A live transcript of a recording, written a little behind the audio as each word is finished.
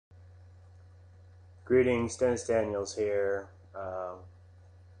Greetings, Dennis Daniels here. I'm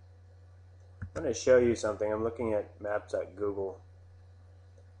going to show you something. I'm looking at maps.google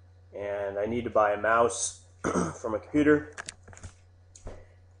and I need to buy a mouse from a computer,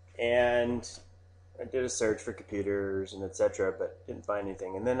 and I did a search for computers and etc., but didn't find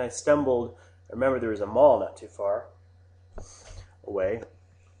anything. And then I remember there was a mall not too far away,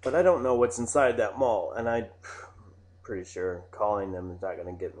 but I don't know what's inside that mall, and I'm pretty sure calling them is not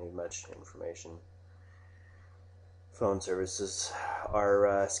going to get me much information. Phone services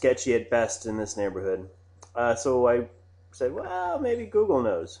are sketchy at best in this neighborhood. So I said, well, maybe Google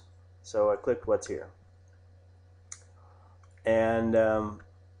knows. So I clicked what's here. And,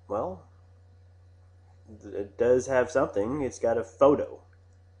 well, it does have something. It's got a photo.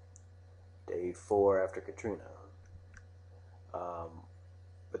 Day 4 after Katrina.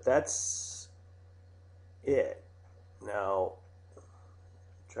 But that's it. Now,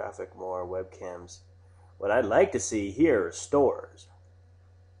 traffic more, webcams. What I'd like to see here are stores.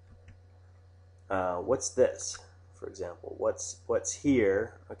 What's this, for example? What's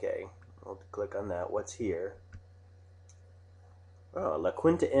here? Okay, I'll click on that. What's here? Oh, La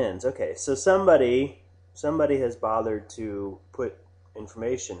Quinta Inns. Okay, so somebody has bothered to put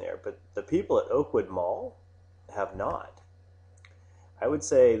information there, but the people at Oakwood Mall have not. I would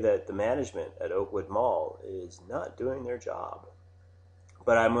say that the management at Oakwood Mall is not doing their job.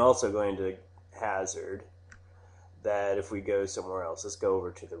 But I'm also going to hazard that if we go somewhere else, let's go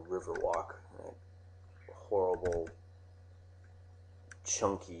over to the Riverwalk, that horrible,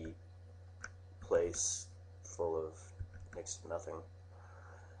 chunky place full of next to nothing.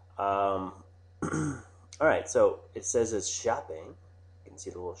 Alright, so it says it's shopping. You can see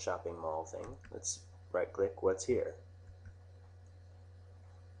the little shopping mall thing. Let's right click, what's here?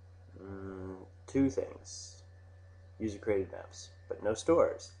 Two things. User created maps, but no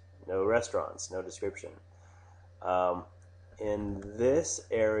stores, no restaurants, no description. In this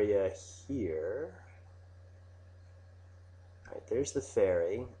area here, right, there's the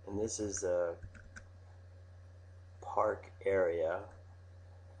ferry, and this is a park area.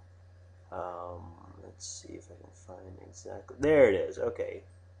 Let's see if I can find exactly. There it is. Okay.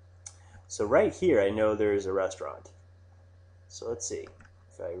 So right here, I know there's a restaurant. So let's see.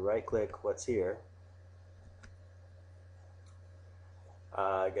 If I right-click, what's here?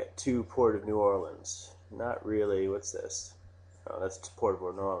 I got to Port of New Orleans. Not really. What's this? Oh, that's Port of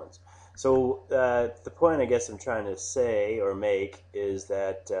New Orleans. So the point I guess I'm trying to say or make is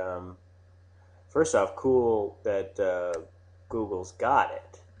that first off, cool that Google's got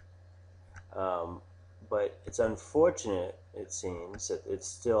it. But it's unfortunate, it seems, that it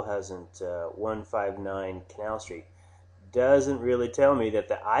still hasn't 159 Canal Street. Doesn't really tell me that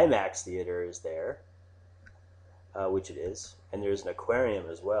the IMAX theater is there. Which it is, and there's an aquarium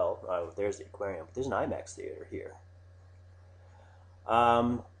as well. There's the aquarium, but there's an IMAX theater here.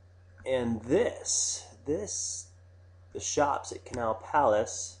 And the shops at Canal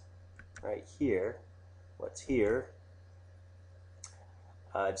Palace, right here, what's here,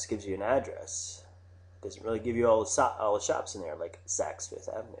 just gives you an address. Doesn't really give you all the shops in there, like Saks Fifth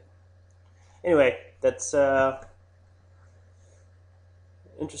Avenue. Anyway, that's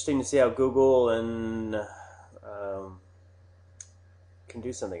interesting to see how Google and can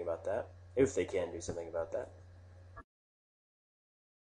do something about that, if they can do something about that.